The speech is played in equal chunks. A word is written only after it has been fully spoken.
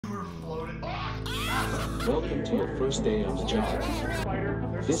Welcome to your first day on the job.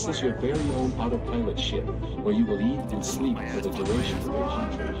 This is your very own autopilot ship, where you will eat and sleep for the duration.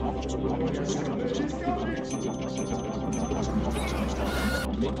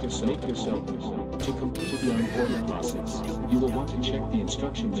 Make yourself to complete the onboarding process. You will want to check the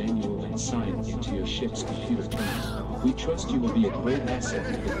instruction manual and sign into your ship's computer terminal. We trust you will be a great asset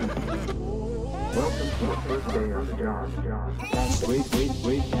to the company. Welcome to your first day on the job.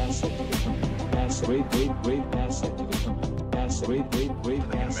 Great asset to the company. Great asset to the company. Great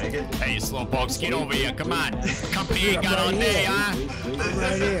asset. Hey, slowpokes, get over here. Come on. Company ain't got all day, huh?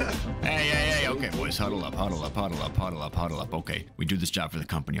 Right here. Hey. Okay, boys, huddle up. Okay, we do this job for the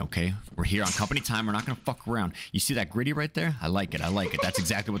company, okay? We're here on company time. We're not gonna fuck around. You see that gritty right there? I like it. That's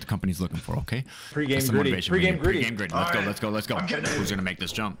exactly what the company's looking for, okay? Pre-game gritty. Pre-game gritty. Let's go. Who's gonna make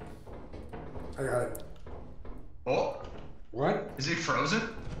this jump? I got it. Oh, What? is he frozen?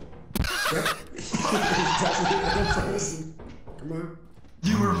 Yep. Frozen. Come on.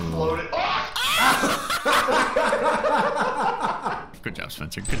 You were floating. Oh! Good job,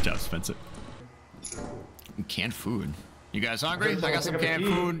 Spencer. Canned food. You guys hungry? I got some canned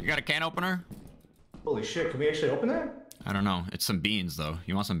food. You got a can opener? Holy shit, can we actually open that? I don't know. It's some beans though.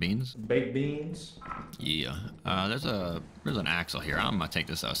 You want some beans? Baked beans. Yeah. There's an axle here. I'm gonna take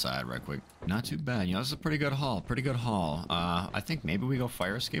this outside right quick. Not too bad. You know, this is a pretty good haul. I think maybe we go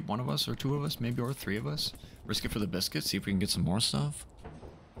fire escape, one of us or two of us, maybe, or three of us. Risk it for the biscuit. See if we can get some more stuff.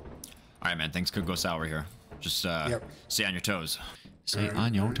 All right, man. Things could go sour here. Just stay on your toes. Stay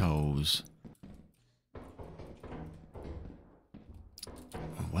on your toes.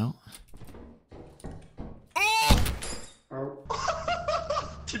 Well. Oh.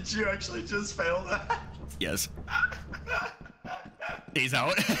 Did you actually just fail that? Yes. He's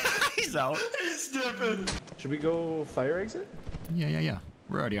out. He's out. He's dipping. Should we go fire exit? Yeah.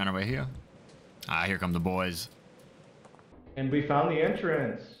 We're already on our way here. Here come the boys. And we found the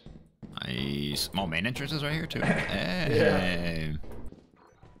entrance. Nice. Oh, main entrance is right here too. Hey.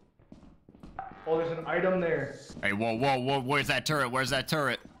 Oh, there's an item there. Hey, whoa. Where's that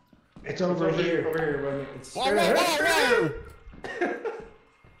turret? It's over here. Over here. It's Whoa.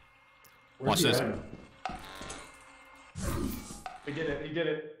 Watch this. We did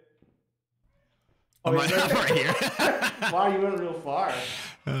it. I'm he's right here. Wow, you went real far.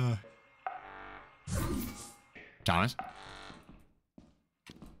 Thomas?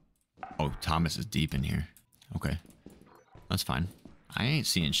 Oh, Thomas is deep in here. Okay. That's fine. I ain't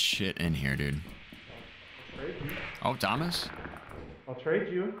seeing shit in here, dude. Oh, Thomas? I'll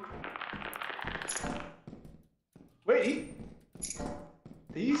trade you. Wait,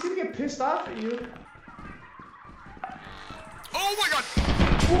 he's gonna get pissed off at you. Oh my god!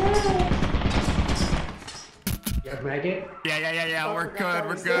 You have maggot? Yeah. We're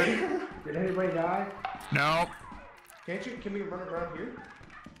good. Did anybody die? No. Can we run around here?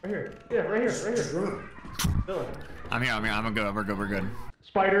 Right here. Yeah, right here. Run. Dylan. I'm here. We're good.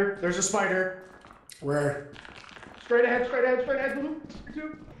 Spider. There's a spider. Where? Straight ahead.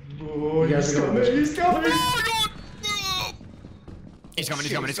 Oh, You guys are going. He's coming. He's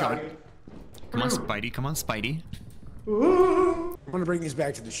coming. Come on, Spidey. I'm gonna bring these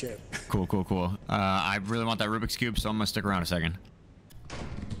back to the ship. Cool. I really want that Rubik's Cube, so I'm gonna stick around a second.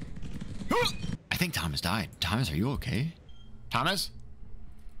 I think Thomas died. Thomas, are you okay? Thomas?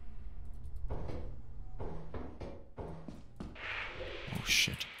 Oh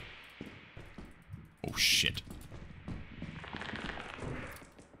shit.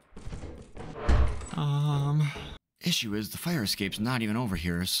 Issue is the fire escape's not even over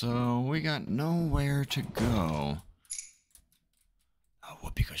here, so we got nowhere to go. Oh,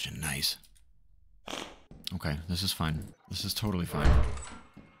 whoopee cushion, nice. Okay, this is fine. This is totally fine.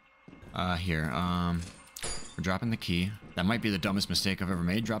 We're dropping the key. That might be the dumbest mistake I've ever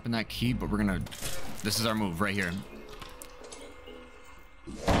made, dropping that key, but we're gonna... This is our move right here.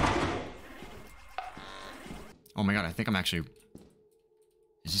 Oh my god, I think I'm actually...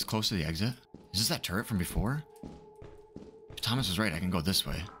 Is this close to the exit? Is this that turret from before? If Thomas was right, I can go this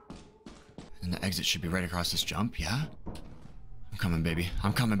way. And the exit should be right across this jump, yeah? I'm coming, baby.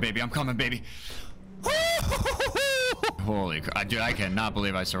 Holy crap. Dude, I cannot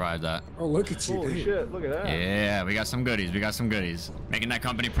believe I survived that. Oh, look at you. Holy shit, look at that. Yeah, we got some goodies. Making that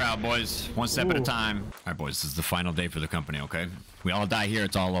company proud, boys. One step at a time. All right, boys, this is the final day for the company, okay? We all die here,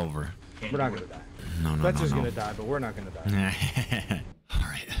 it's all over. We're not gonna die. No. Fletcher's gonna die, but we're not gonna die. All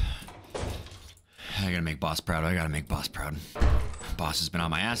right. I gotta make boss proud. Boss has been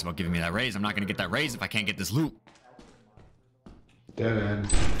on my ass about giving me that raise. I'm not gonna get that raise if I can't get this loot. Dead end.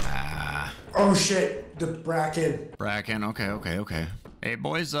 Oh shit, the Bracken. Bracken, okay. Hey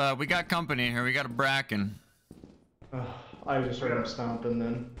boys, we got company here. We got a Bracken. I just heard him stomping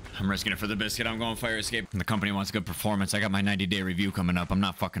then. I'm risking it for the biscuit. I'm going fire escape. The company wants good performance. I got my 90-day review coming up. I'm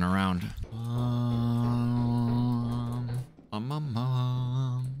not fucking around.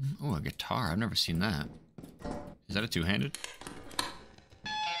 Oh, a guitar. I've never seen that. Is that a two-handed?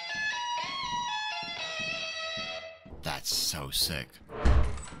 That's so sick.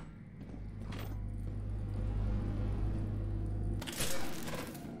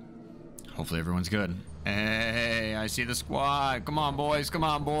 Hopefully everyone's good. Hey, I see the squad. Come on, boys. Come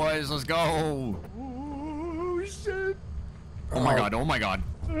on, boys. Let's go. Oh, shit. Oh my god. Oh my god.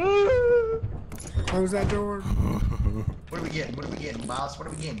 Close that door. What are we getting? What are we getting, boss? What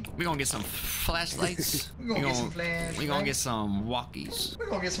are we getting? We gonna get some flashlights. We gonna get some flash. We gonna get some walkies. We're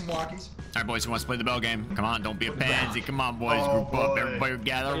gonna get some walkies. All right, boys. Who wants to play the bell game? Come on, don't be a pansy. Come on, boys. Oh, Group up. boy. Everybody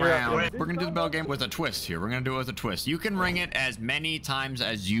gather around. We're gonna do the bell game with a twist here. We're gonna do it with a twist. You can ring it as many times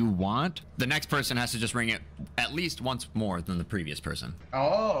as you want. The next person has to just ring it at least once more than the previous person.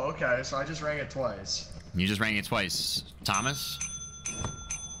 Oh, okay. So I just rang it twice. You just rang it twice. Thomas?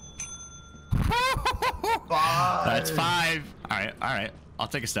 5. That's 5. All right. I'll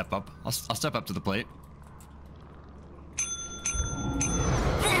take a step up. I'll step up to the plate.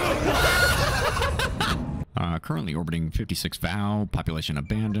 Currently orbiting 56 Vow, population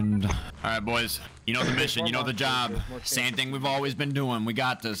abandoned. All right, boys. You know the mission. You know the job. Same thing we've always been doing. We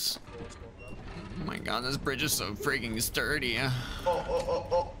got this. Oh my god, this bridge is so freaking sturdy.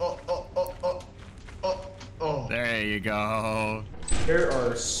 Oh. There you go. There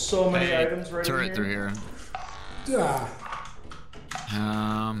are so many Hey, items right turret in through here. here.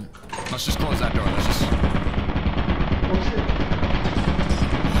 Let's just close that door. Let's just. Oh shit.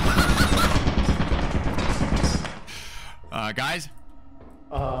 Guys.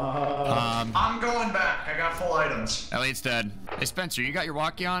 I'm going back. I got full items. Elliot's dead. Hey, Spencer, you got your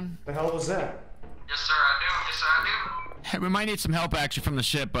walkie on? The hell was that? Yes, sir, I do. Yes, sir, I do. Hey, we might need some help actually from the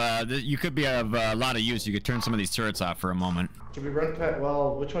ship. You could be of a lot of use. You could turn some of these turrets off for a moment. Should we run past?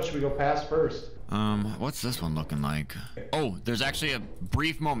 Well, which one should we go past first? What's this one looking like? Oh, there's actually a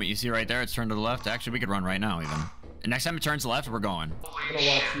brief moment. You see right there? It's turned to the left. Actually, we could run right now even. And next time it turns left, we're going. Holy gonna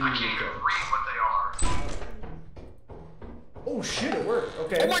shit, watch I you can't do even that. read what they are. Oh shit, it worked.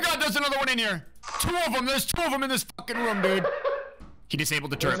 Okay. Oh my god, there's another one in here. 2 of them. There's 2 of them in this fucking room, dude. He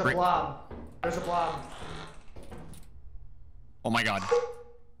disabled the turret. There's a blob. There's a blob. Oh my god.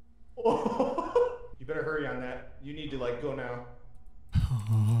 You better hurry on that. You need to like go now.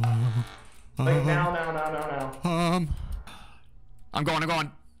 Like now. I'm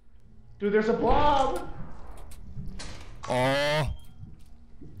going. Dude, there's a blob. Oh.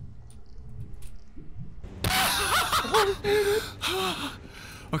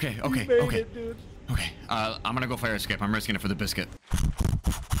 Okay. Made it, dude. Okay, I'm gonna go fire escape. I'm risking it for the biscuit.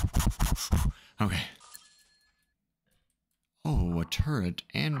 Okay. Oh, a turret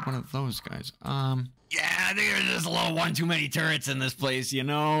and one of those guys. Yeah, I think there's just a little one too many turrets in this place. You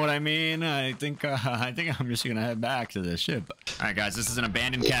know what I mean? I think I'm just gonna head back to the ship. All right, guys, this is an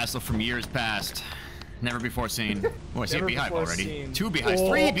abandoned castle from years past. Never before seen. Oh, I see a Never beehive before already. seen. 2 beehives,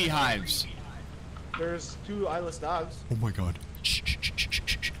 3 beehives. There's 2 eyeless dogs. Oh my god. Shh.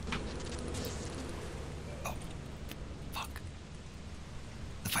 Oh. Fuck.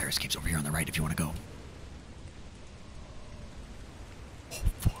 The fire escape's over here on the right if you want to go. Oh,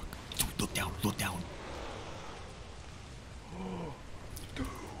 fuck. Dude, look down. Dude.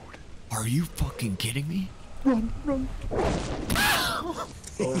 Are you fucking kidding me? Run.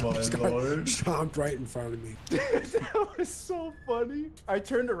 Oh my lord. Stomped right in front of me. That was so funny. I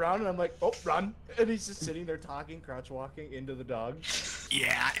turned around and I'm like, oh, run. And he's just sitting there talking, crouch walking into the dog.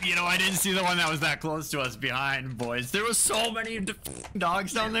 Yeah, you know, I didn't see the one that was that close to us behind, boys. There was so many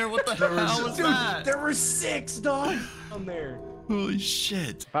dogs down there. What the hell was that? There were 6 dogs down there. Holy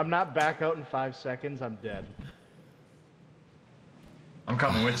shit. If I'm not back out in 5 seconds, I'm dead. I'm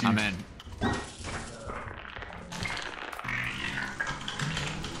coming with you. I'm in.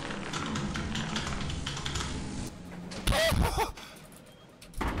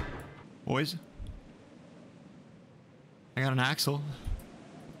 Boys, I got an axle.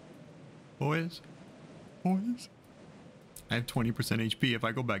 Boys. I have 20% HP. If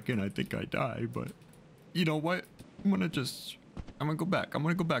I go back in, I think I die, but you know what? I'm gonna go back. I'm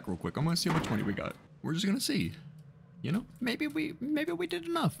gonna go back real quick. I'm gonna see how much money we got. We're just gonna see. You know, maybe we did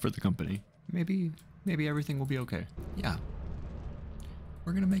enough for the company. Maybe everything will be okay. Yeah.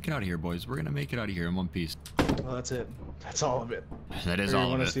 We're gonna make it out of here, boys. We're gonna make it out of here in one piece. Well, that's it. That's all of it. That is Hey, all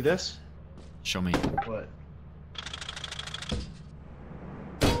you of want it. to see this? Show me. What?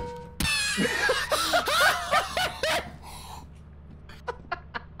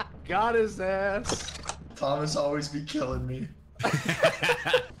 got his ass. Thomas always be killing me.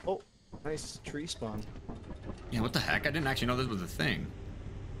 Oh, nice tree spawn. Yeah, what the heck? I didn't actually know this was a thing.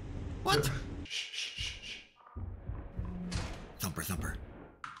 What? Thumper, thumper.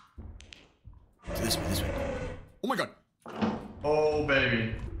 This way, this way. Oh my god. Oh,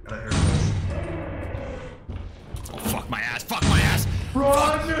 baby. Gotta hear this. Oh, fuck my ass, fuck my ass.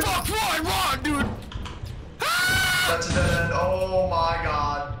 Run! Fuck, run, dude. That's a dead end. Oh my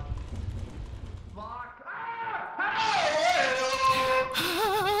god. Fuck.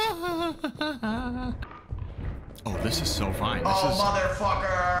 Oh, this is so fine. This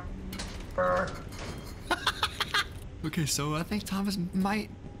Oh, motherfucker. Okay, so I think Thomas might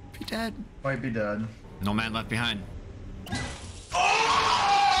be dead. Might be dead. No man left behind.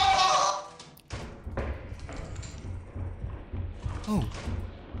 Oh.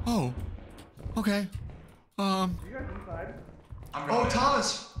 Oh. Okay. Oh,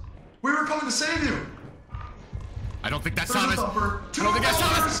 Thomas. We were coming to save you. I don't think that's There's Thomas. a thumper. I don't think that's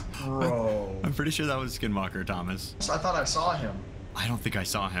Thomas. Bro. I'm pretty sure that was Skinwalker Thomas. I thought I saw him. I don't think I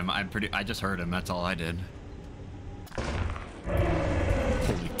saw him. I just heard him. That's all I did.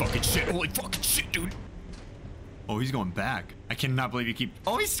 Holy fucking shit. Holy fucking shit, dude. Oh, he's going back. I cannot believe you keep...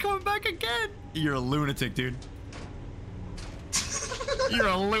 Oh, he's going back again. You're a lunatic, dude. You're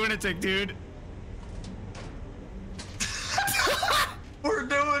a lunatic, dude. We're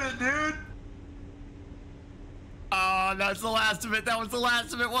doing it, dude. Oh, that's the last of it. That was the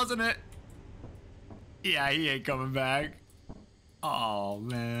last of it, wasn't it? Yeah, he ain't coming back. Oh,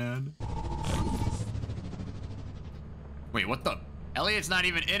 man. Wait, what the? Elliot's not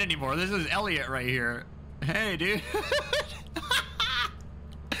even in anymore. This is Elliot right here. Hey, dude.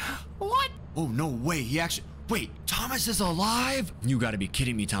 What? Oh, no way. He actually... Wait, Thomas is alive? You gotta be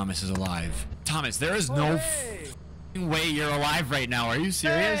kidding me, Thomas is alive. Thomas, there is no way you're alive right now. Are you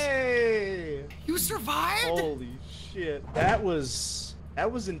serious? Hey! You survived? Holy shit. That was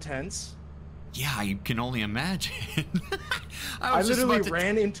intense. Yeah, I can only imagine. I was just literally about to-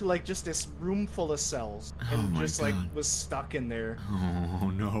 ran into like just this room full of cells and Oh my just like God. was stuck in there. Oh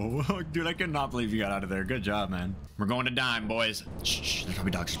no, dude! I could not believe you got out of there. Good job, man. We're going to dime, boys. Shh, there's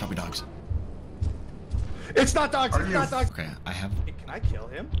probably dogs. There's probably dogs. It's not dogs. Are It's you- not dogs. Okay, I have. Hey, can I kill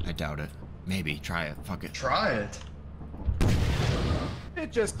him? I doubt it. Maybe try it. Fuck it. Try it.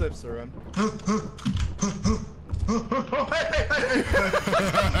 It just clips through him.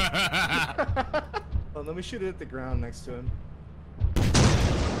 Oh, let me shoot it at the ground next to him.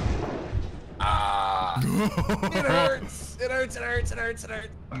 It hurts. It hurts. It hurts. It hurts. It hurts.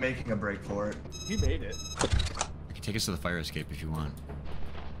 I'm making a break for it. He made it. I can take us to the fire escape if you want.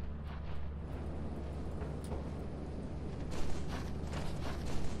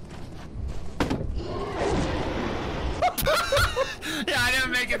 Yeah, I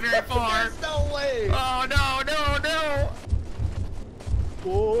didn't make it very far. There's no way. Oh no, no, no!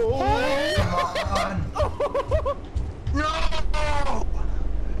 Whoa. Come on. No!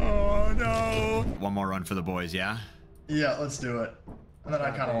 Oh no! One more run for the boys, yeah? Yeah, let's do it. And then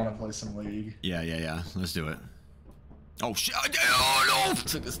I kind of want to play some League. Yeah. Let's do it. Oh shit! Oh no!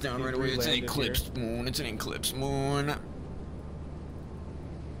 Took us down right away. It's an landed eclipsed moon. It's an eclipsed moon.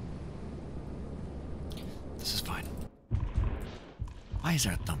 This is fine. Why is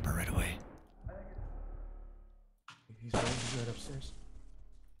there a thumper right away? He's right upstairs.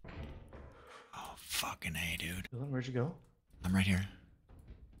 Oh fucking A, dude. Dylan, where'd you go? I'm right here.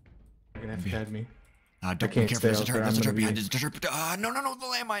 You're gonna have to guide me. Don't can't be careful. stay There's a out turret. there, There's a I'm turret gonna behind. There's a turret. No. The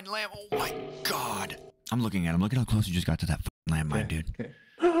landmine. Oh my god. I'm looking at him. Look at how close you just got to that landmine, dude. Okay.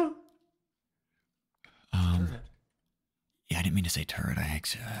 Yeah, I didn't mean to say turret. I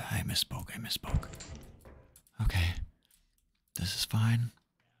misspoke. Okay. This is fine.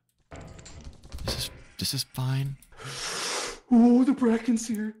 This is fine. Oh, the Bracken's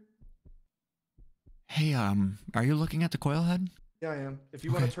here. Hey, are you looking at the coil head? Yeah, I am. If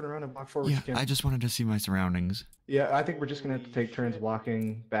you want to turn around and walk forward, Yeah, you can. I just wanted to see my surroundings. Yeah, I think we're just gonna have to take turns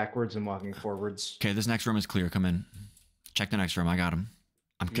walking backwards and walking forwards. Okay, this next room is clear. Come in. Check the next room. I got him.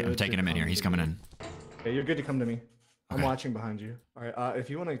 I'm Good taking to him in here. come He's to coming me. in. Okay, you're good to come to me. I'm Okay. watching behind you. All right. If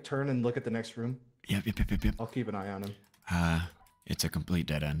you want to turn and look at the next room, Yep. I'll keep an eye on him. It's a complete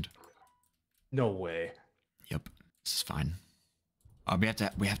dead end. No way. Yep. This is fine. We have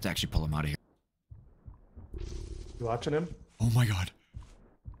to actually pull him out of here. You watching him? Oh my god.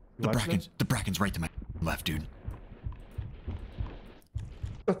 You watching him? The Bracken's right to my left, dude.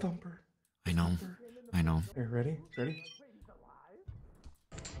 A thumper. I know. Here, ready? Ready?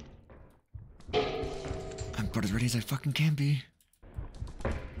 I'm about as ready as I fucking can be.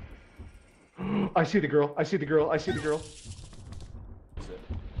 I see the girl. I see the girl. I see the girl.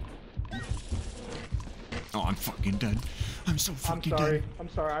 Oh, I'm fucking dead. I'm so I'm fucking sorry. dead. I'm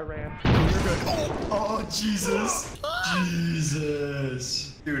sorry. I ran. You're good. Oh, Jesus.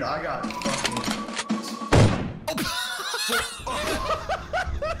 Jesus. Dude, I got fucking...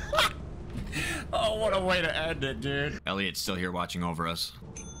 Oh, what a way to end it, dude. Elliot's still here watching over us.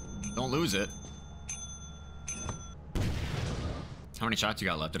 Don't lose it. How many shots you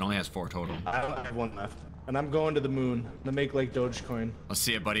got left? It only has 4 total. I have 1 left. And I'm going to the moon. The Make Lake Dogecoin. Let's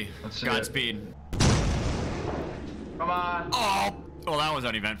see it, buddy. Let's see Godspeed. Come on. Oh, well, that was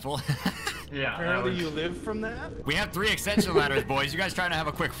uneventful. Yeah. that Apparently was- you live from that? We have 3 extension ladders, boys. You guys trying to have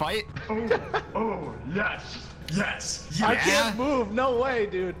a quick fight? Oh, yes. Yes. I Yes. can't move. No way,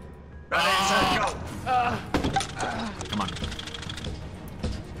 dude. Ready, set, go. Come on.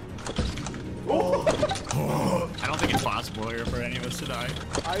 Oh. I don't think it's possible here for any of us to die.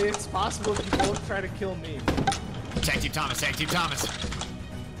 It's possible if you both try to kill me. Tag team Thomas, tag team Thomas.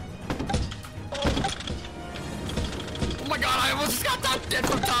 Oh my god, I almost got that dead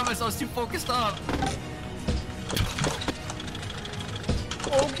from Thomas. I was too focused up.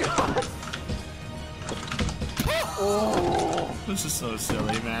 Oh god. Oh. This is so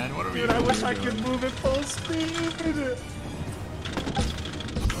silly, man. What are we Dude, I even wish I doing? could move at full speed.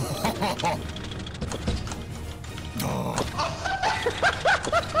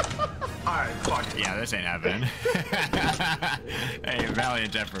 Alright, fuck it. Yeah, this ain't happening. Hey,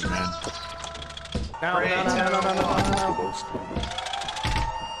 valiant effort, man. No.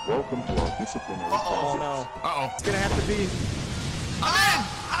 Welcome to our disciplinary Oh process. no. Uh-oh. It's gonna have to be.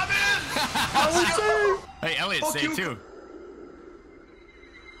 I'm in! Hey, Elliot's Fuck safe you. too.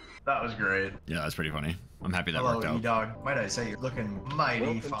 That was great. Yeah, that's pretty funny. I'm happy that Hello, worked out. E-Dog. Might I say you're looking mighty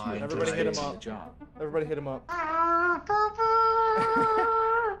Welcome to fine Everybody hit him today. up. Job. Everybody hit him up.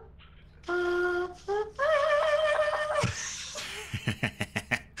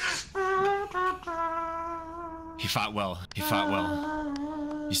 He fought well. He fought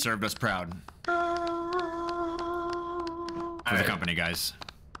well. He served us proud. For the Alright. company, guys.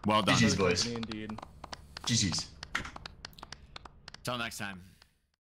 Well done. GG's, boys. Indeed. GG's. Till next time.